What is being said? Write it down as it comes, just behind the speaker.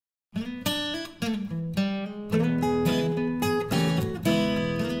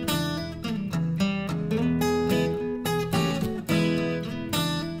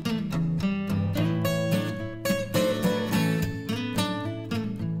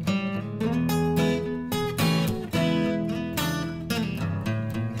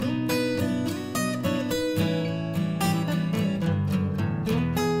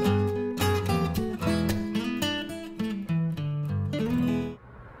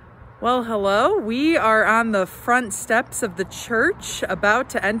Well, hello. We are on the front steps of the church,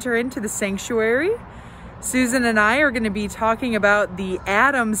 about to enter into the sanctuary. Susan and I are going to be talking about the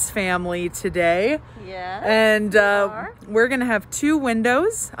Adams family today. Yes, and we're going to have two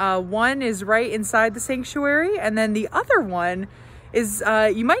windows. One is right inside the sanctuary, and then the other one is,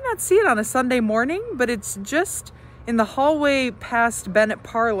 you might not see it on a Sunday morning, but it's just in the hallway past Bennett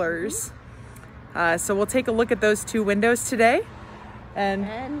Parlors. So we'll take a look at those two windows today.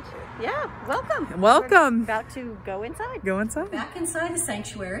 And yeah, welcome. Welcome. We're about to go inside. Go inside. Back inside the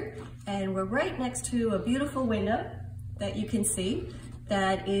sanctuary, and we're right next to a beautiful window that you can see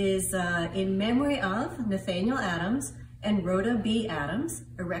that is in memory of Nathaniel Adams and Rhoda B. Adams,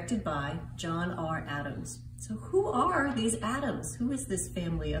 erected by John R. Adams. So who are these Adams? Who is this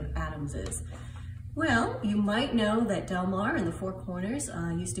family of Adamses? Well, you might know that Del Mar in the Four Corners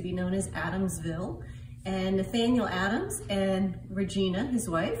used to be known as Adamsville. And Nathaniel Adams and Regina, his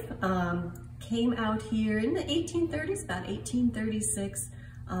wife, came out here in the 1830s, about 1836,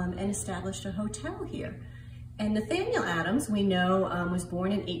 and established a hotel here. And Nathaniel Adams, we know, was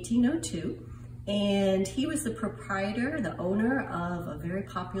born in 1802, and he was the proprietor, the owner of a very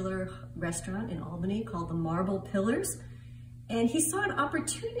popular restaurant in Albany called the Marble Pillars. And he saw an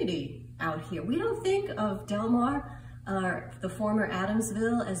opportunity out here. We don't think of Del Mar, the former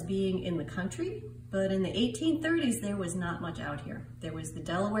Adamsville, as being in the country. But in the 1830s, there was not much out here. There was the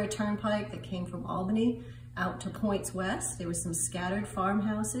Delaware Turnpike that came from Albany out to Points West. There was some scattered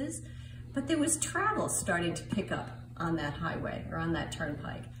farmhouses, but there was travel starting to pick up on that highway or on that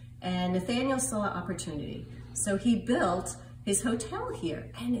turnpike. And Nathaniel saw opportunity. So he built his hotel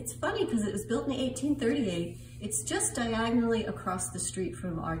here. And it's funny because it was built in 1838. It's just diagonally across the street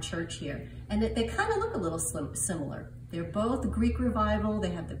from our church here. And they kind of look a little similar. They're both Greek Revival. They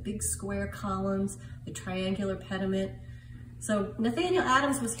have the big square columns, the triangular pediment. So Nathaniel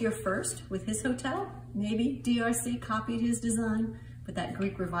Adams was here first with his hotel. Maybe DRC copied his design, but that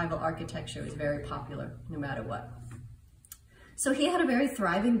Greek Revival architecture is very popular no matter what. So he had a very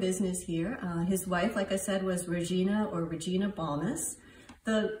thriving business here. His wife, like I said, was Regina or Regina Balmas.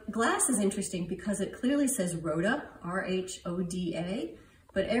 The glass is interesting because it clearly says Rhoda, R-H-O-D-A.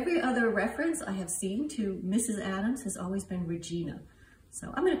 But every other reference I have seen to Mrs. Adams has always been Regina. So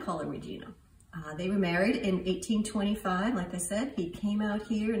I'm going to call her Regina. They were married in 1825. Like I said, he came out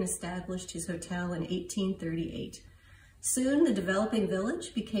here and established his hotel in 1838. Soon, the developing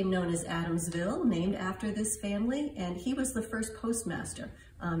village became known as Adamsville, named after this family, and he was the first postmaster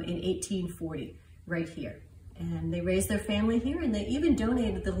in 1840, right here. And they raised their family here, and they even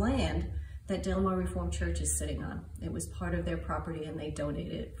donated the land that Del Mar Reformed Church is sitting on. It was part of their property, and they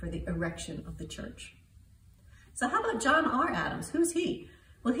donated it for the erection of the church. So how about John R. Adams? Who's he?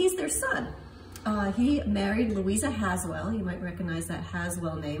 Well, he's their son. He married Louisa Haswell. You might recognize that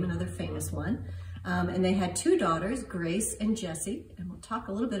Haswell name, another famous one. And they had two daughters, Grace and Jessie. And we'll talk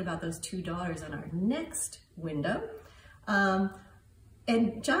a little bit about those two daughters on our next window.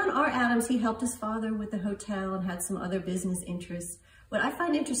 And John R. Adams, he helped his father with the hotel and had some other business interests. What I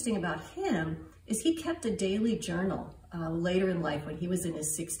find interesting about him is he kept a daily journal later in life when he was in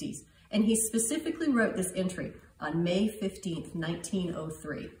his 60s. And he specifically wrote this entry on May 15th,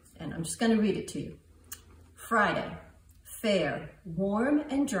 1903. And I'm just going to read it to you. Friday, fair, warm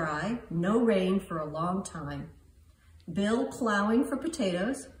and dry, no rain for a long time. Bill plowing for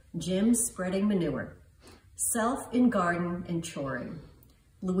potatoes, Jim spreading manure. Self in garden and choring.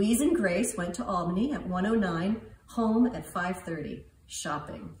 Louise and Grace went to Albany at 1:09, home at 5:30.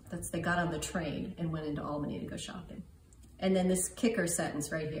 Shopping. They got on the train and went into Albany to go shopping. And then this kicker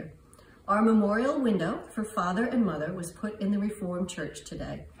sentence right here. Our memorial window for father and mother was put in the Reformed Church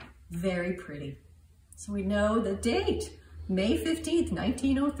today. Very pretty. So we know the date. May 15th,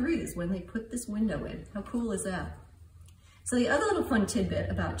 1903 is when they put this window in. How cool is that? So the other little fun tidbit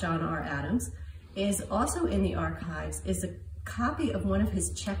about John R. Adams is also in the archives is a copy of one of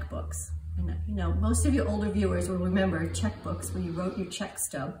his checkbooks. And, you know, most of your older viewers will remember checkbooks where you wrote your check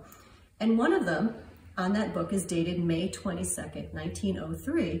stub. And one of them on that book is dated May 22nd,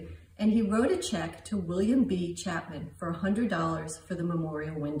 1903. And he wrote a check to William B. Chapman for $100 for the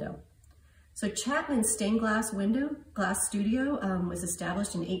memorial window. So Chapman's stained glass studio was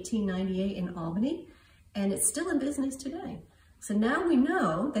established in 1898 in Albany, and it's still in business today. So now we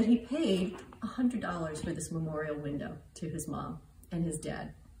know that he paid $100 for this memorial window to his mom and his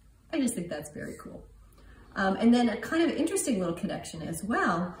dad. I just think that's very cool. And then a kind of interesting little connection as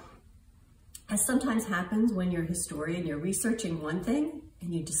well, as sometimes happens when you're a historian, you're researching one thing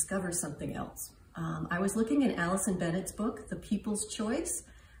and you discover something else. I was looking at Allison Bennett's book, The People's Choice,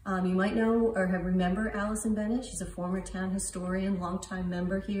 You might know or remember Allison Bennett. She's a former town historian, longtime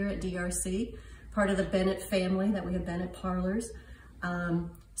member here at DRC, part of the Bennett family that we have Bennett Parlors.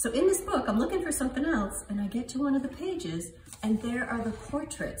 So in this book, I'm looking for something else, and I get to one of the pages, and there are the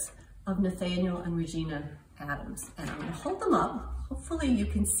portraits of Nathaniel and Regina Adams. And I'm gonna hold them up. Hopefully you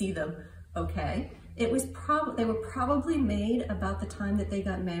can see them okay. They were probably made about the time that they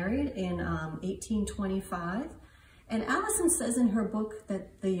got married in 1825. And Allison says in her book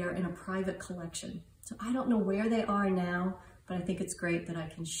that they are in a private collection. So I don't know where they are now, but I think it's great that I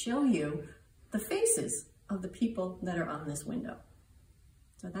can show you the faces of the people that are on this window.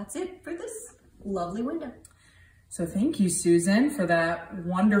 So that's it for this lovely window. So thank you, Susan, for that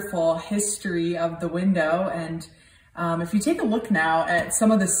wonderful history of the window. And if you take a look now at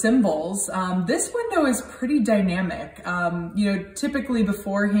some of the symbols, this window is pretty dynamic. Typically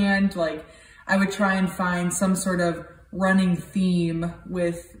beforehand, like I would try and find some sort of running theme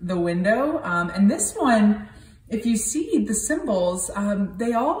with the window. And this one, if you see the symbols,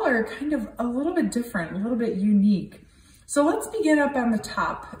 they all are kind of a little bit different, a little bit unique. So let's begin up on the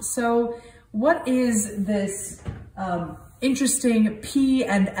top. So what is this interesting P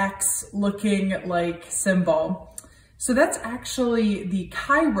and X looking like symbol? So that's actually the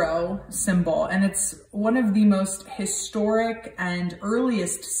Cairo symbol, and it's one of the most historic and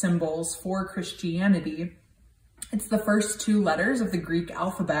earliest symbols for Christianity. It's the first two letters of the Greek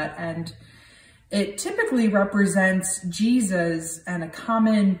alphabet, and it typically represents Jesus and a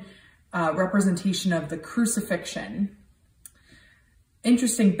common representation of the crucifixion.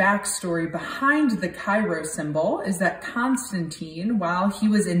 Interesting backstory behind the Cairo symbol is that Constantine, while he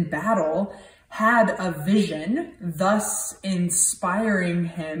was in battle, had a vision, thus inspiring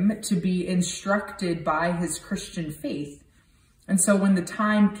him to be instructed by his Christian faith. And so when the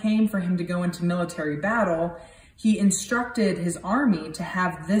time came for him to go into military battle, he instructed his army to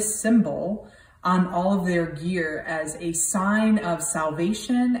have this symbol on all of their gear as a sign of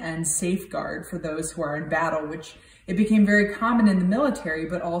salvation and safeguard for those who are in battle, which it became very common in the military,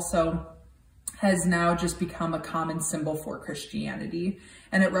 but also has now just become a common symbol for Christianity.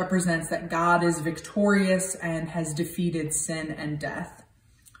 And it represents that God is victorious and has defeated sin and death.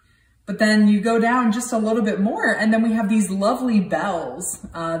 But then you go down just a little bit more, and then we have these lovely bells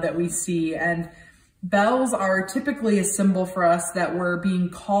that we see. And bells are typically a symbol for us that we're being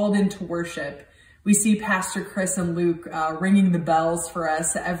called into worship. We see Pastor Chris and Luke ringing the bells for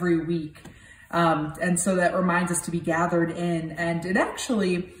us every week. And so that reminds us to be gathered in. And it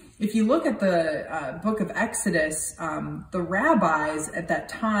actually, if you look at the book of Exodus, the rabbis at that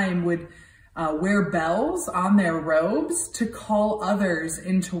time would wear bells on their robes to call others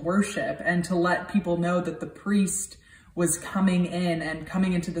into worship and to let people know that the priest was coming in and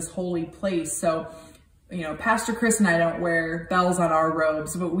coming into this holy place. So, Pastor Chris and I don't wear bells on our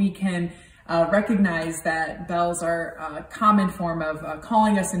robes, but we can recognize that bells are a common form of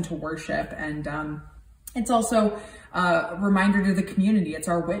calling us into worship. And it's also a reminder to the community. It's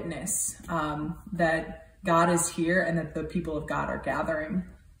our witness that God is here and that the people of God are gathering.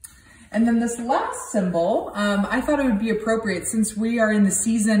 And then this last symbol, I thought it would be appropriate since we are in the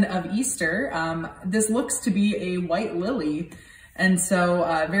season of Easter. This looks to be a white lily. And so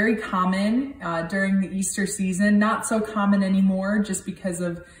very common during the Easter season, not so common anymore just because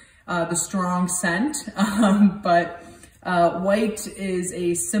of the strong scent, but white is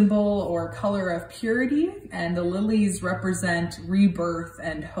a symbol or color of purity, and the lilies represent rebirth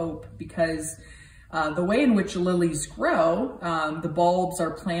and hope because the way in which lilies grow, the bulbs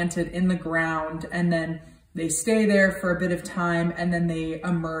are planted in the ground and then they stay there for a bit of time and then they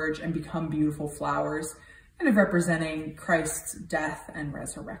emerge and become beautiful flowers, kind of representing Christ's death and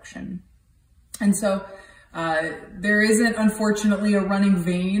resurrection. And so there isn't, unfortunately, a running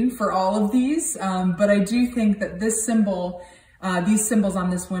vein for all of these, but I do think that this symbol, these symbols on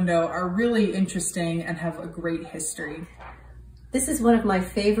this window are really interesting and have a great history. This is one of my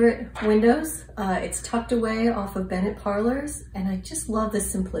favorite windows. It's tucked away off of Bennett Parlors, and I just love the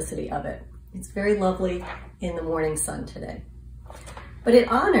simplicity of it. It's very lovely in the morning sun today. But it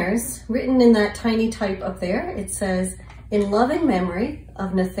honors, written in that tiny type up there, it says, "In loving memory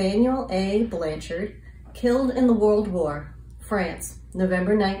of Nathaniel A. Blanchard, killed in the World War, France,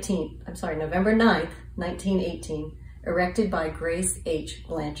 November 9th, 1918, erected by Grace H.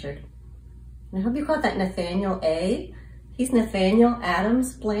 Blanchard." And I hope you caught that Nathaniel A. He's Nathaniel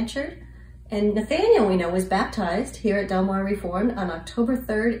Adams Blanchard. And Nathaniel, we know, was baptized here at Delmar Reformed on October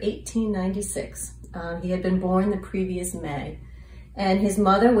 3rd, 1896. He had been born the previous May. And his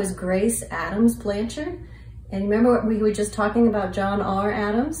mother was Grace Adams Blanchard. And remember what we were just talking about, John R.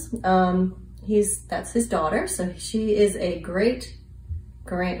 Adams? That's his daughter, so she is a great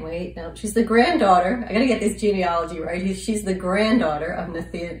she's the granddaughter. I gotta get this genealogy right. She's the granddaughter of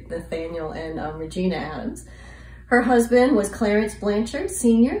Nathaniel and Regina Adams. Her husband was Clarence Blanchard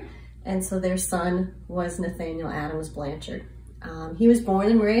Sr., and so their son was Nathaniel Adams Blanchard. He was born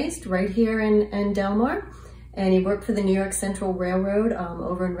and raised right here in Delmar, and he worked for the New York Central Railroad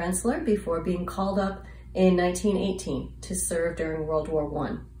over in Rensselaer before being called up in 1918 to serve during World War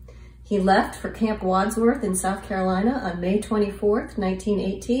I. He left for Camp Wadsworth in South Carolina on May 24th,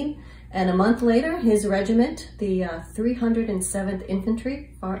 1918, and a month later, his regiment, the 307th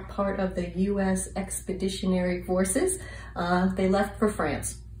Infantry, part of the U.S. Expeditionary Forces, they left for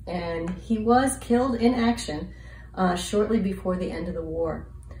France. And he was killed in action shortly before the end of the war.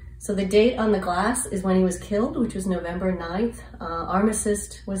 So the date on the glass is when he was killed, which was November 9th.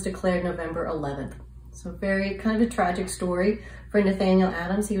 Armistice was declared November 11th. So very kind of a tragic story for Nathaniel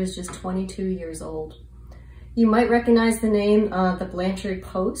Adams. He was just 22 years old. You might recognize the name the Blanchard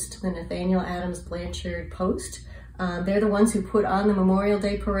Post, the Nathaniel Adams Blanchard Post. They're the ones who put on the Memorial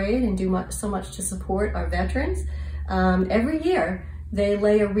Day Parade and do so much to support our veterans. Every year, they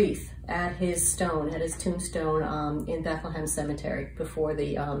lay a wreath at his tombstone in Bethlehem Cemetery before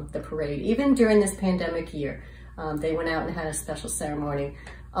the parade. Even during this pandemic year, they went out and had a special ceremony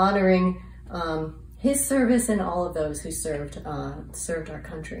honoring his service and all of those who served our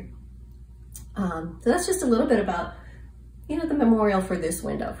country. So that's just a little bit about, the memorial for this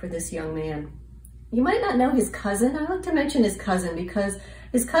window, for this young man. You might not know his cousin. I like to mention his cousin because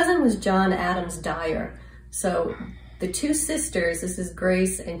his cousin was John Adams Dyer. So the two sisters, this is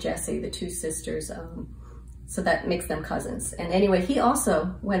Grace and Jessie, the two sisters, so that makes them cousins. And anyway, he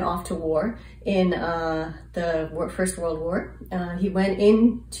also went off to war in the First World War. He went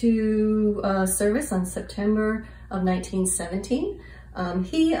into service on September of 1917.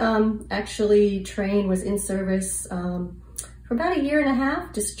 He actually was in service for about a year and a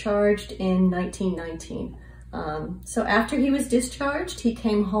half, discharged in 1919. So after he was discharged, he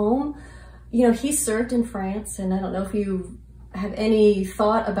came home. He served in France, and I don't know if you have any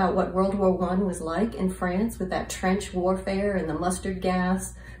thought about what World War I was like in France with that trench warfare and the mustard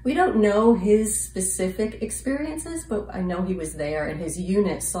gas. We don't know his specific experiences, but I know he was there, and his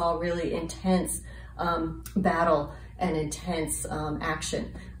unit saw really intense battle and intense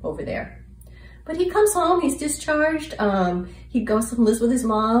action over there. But he comes home, he's discharged, he goes and lives with his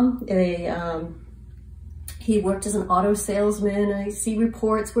mom. He worked as an auto salesman. I see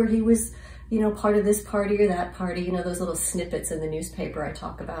reports where he was part of this party or that party, those little snippets in the newspaper I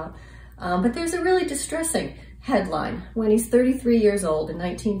talk about. But there's a really distressing headline. When he's 33 years old in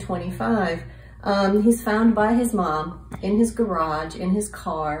 1925, he's found by his mom in his garage, in his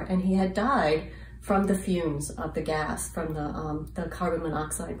car, and he had died from the fumes of the gas, from the carbon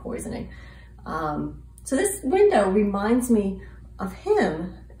monoxide poisoning. So this window reminds me of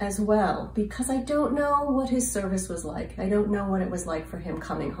him as well, because I don't know what his service was like. I don't know what it was like for him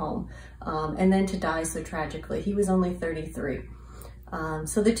coming home and then to die so tragically. He was only 33.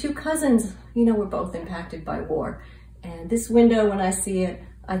 So the two cousins, were both impacted by war. And this window, when I see it,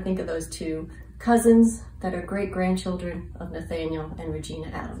 I think of those two cousins that are great-grandchildren of Nathaniel and Regina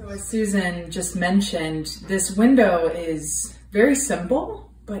Adams. So as Susan just mentioned, this window is very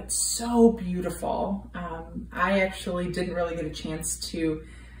simple, but so beautiful. I actually didn't really get a chance to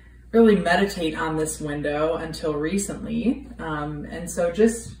really meditate on this window until recently. And so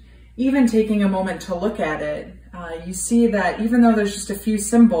just even taking a moment to look at it, you see that even though there's just a few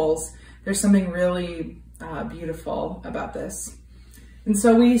symbols, there's something really beautiful about this. And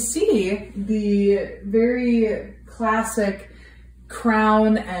so we see the very classic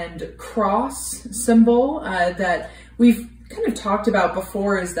crown and cross symbol that we've kind of talked about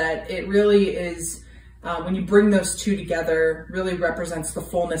before, is that it really is, when you bring those two together, really represents the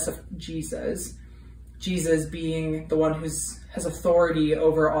fullness of Jesus. Jesus being the one who has authority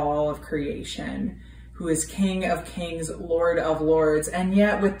over all of creation, who is King of Kings, Lord of Lords. And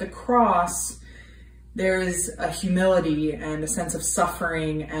yet with the cross, there is a humility and a sense of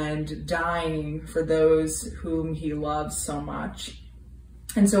suffering and dying for those whom he loves so much.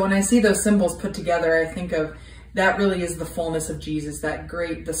 And so when I see those symbols put together, I think of that really is the fullness of Jesus,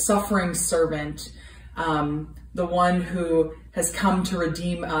 the suffering servant, the one who has come to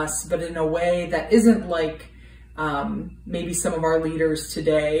redeem us, but in a way that isn't like maybe some of our leaders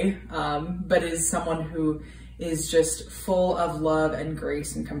today, but is someone who is just full of love and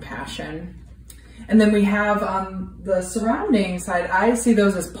grace and compassion. And then we have on the surrounding side, I see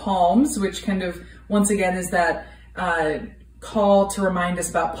those as palms, which kind of, once again, is that call to remind us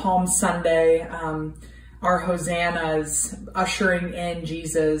about Palm Sunday, our hosannas, ushering in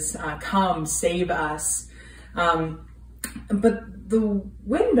Jesus, come, save us. But the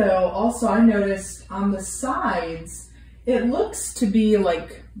window also, I noticed on the sides, it looks to be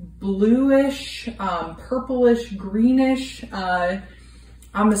like bluish, purplish, greenish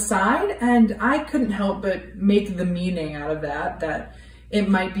on the side. And I couldn't help but make the meaning out of that it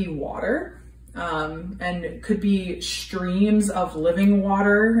might be water. And it could be streams of living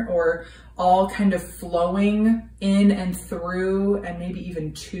water, or all kind of flowing in and through and maybe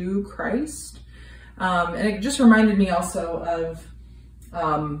even to Christ. And it just reminded me also of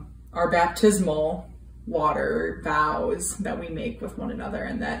our baptismal water vows that we make with one another,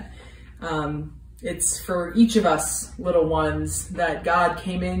 and that it's for each of us little ones that God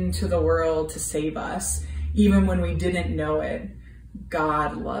came into the world to save us. Even when we didn't know it,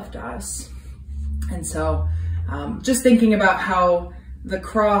 God loved us. And so just thinking about how the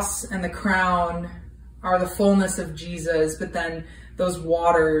cross and the crown are the fullness of Jesus, but then those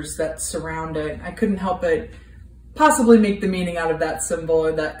waters that surround it, I couldn't help but possibly make the meaning out of that symbol,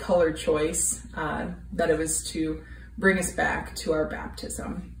 or that color choice, that it was to bring us back to our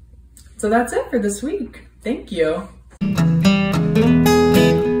baptism. So that's it for this week. Thank you.